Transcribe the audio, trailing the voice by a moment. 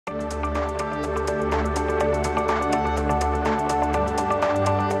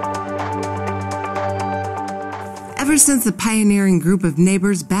Ever since the pioneering group of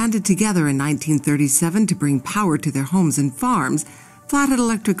neighbors banded together in 1937 to bring power to their homes and farms, Flathead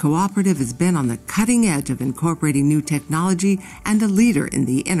Electric Cooperative has been on the cutting edge of incorporating new technology and a leader in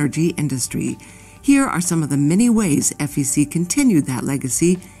the energy industry. Here are some of the many ways FEC continued that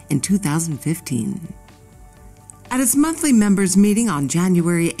legacy in 2015. At its monthly members' meeting on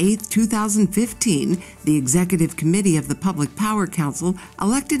January 8, 2015, the Executive Committee of the Public Power Council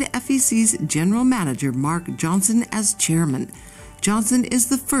elected FEC's General Manager Mark Johnson as chairman. Johnson is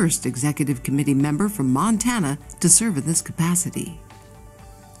the first Executive Committee member from Montana to serve in this capacity.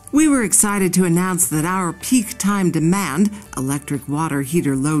 We were excited to announce that our peak time demand electric water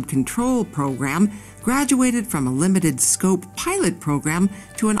heater load control program graduated from a limited scope pilot program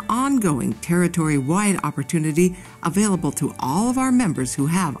to an ongoing territory-wide opportunity available to all of our members who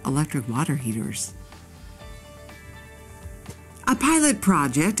have electric water heaters. A pilot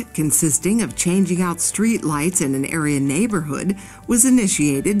project consisting of changing out street lights in an area neighborhood was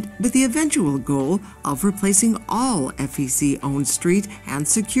initiated with the eventual goal of replacing all FEC-owned street and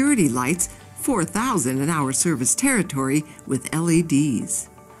security lights, 4,000 in our service territory, with LEDs.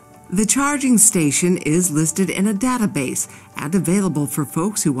 The charging station is listed in a database and available for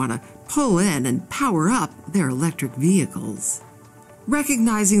folks who want to pull in and power up their electric vehicles.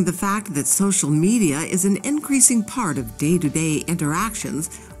 Recognizing the fact that social media is an increasing part of day-to-day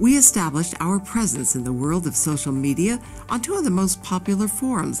interactions, we established our presence in the world of social media on two of the most popular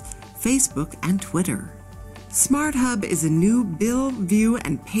forums, Facebook and Twitter. SmartHub is a new bill, view,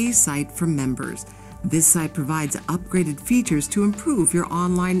 and pay site for members. This site provides upgraded features to improve your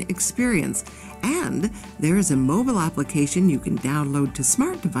online experience, and there is a mobile application you can download to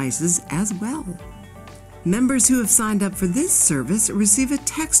smart devices as well. Members who have signed up for this service receive a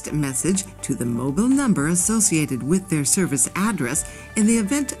text message to the mobile number associated with their service address in the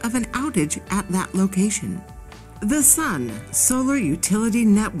event of an outage at that location. The Sun Solar Utility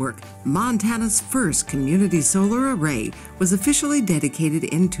Network, Montana's first community solar array, was officially dedicated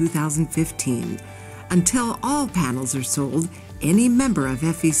in 2015. Until all panels are sold, any member of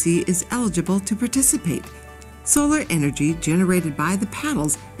FEC is eligible to participate. Solar energy generated by the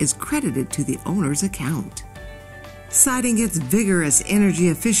panels is credited to the owner's account. Citing its vigorous energy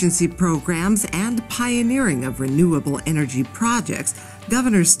efficiency programs and pioneering of renewable energy projects,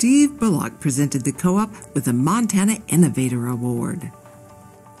 Governor Steve Bullock presented the co-op with the Montana Innovator Award.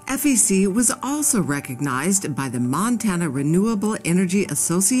 FEC was also recognized by the Montana Renewable Energy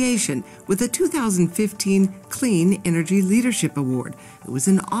Association with the 2015 Clean Energy Leadership Award. It was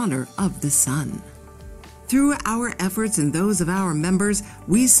in honor of the sun. Through our efforts and those of our members,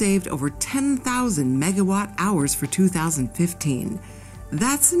 we saved over 10,000 megawatt hours for 2015.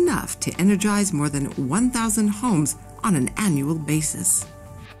 That's enough to energize more than 1,000 homes on an annual basis.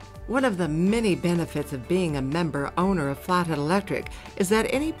 One of the many benefits of being a member owner of Flathead Electric is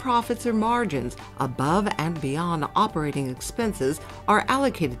that any profits or margins above and beyond operating expenses are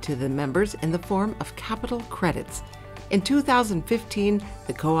allocated to the members in the form of capital credits. In 2015,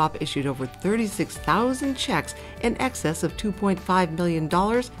 the co-op issued over 36,000 checks in excess of $2.5 million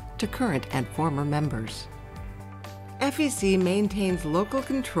to current and former members. FEC maintains local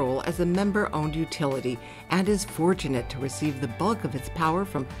control as a member-owned utility and is fortunate to receive the bulk of its power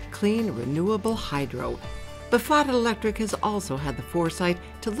from clean, renewable hydro. But Flathead Electric has also had the foresight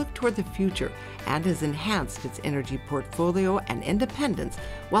to look toward the future and has enhanced its energy portfolio and independence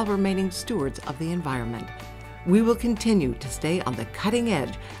while remaining stewards of the environment. We will continue to stay on the cutting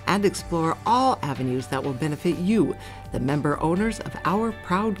edge and explore all avenues that will benefit you, the member owners of our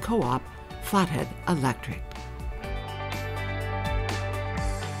proud co-op, Flathead Electric.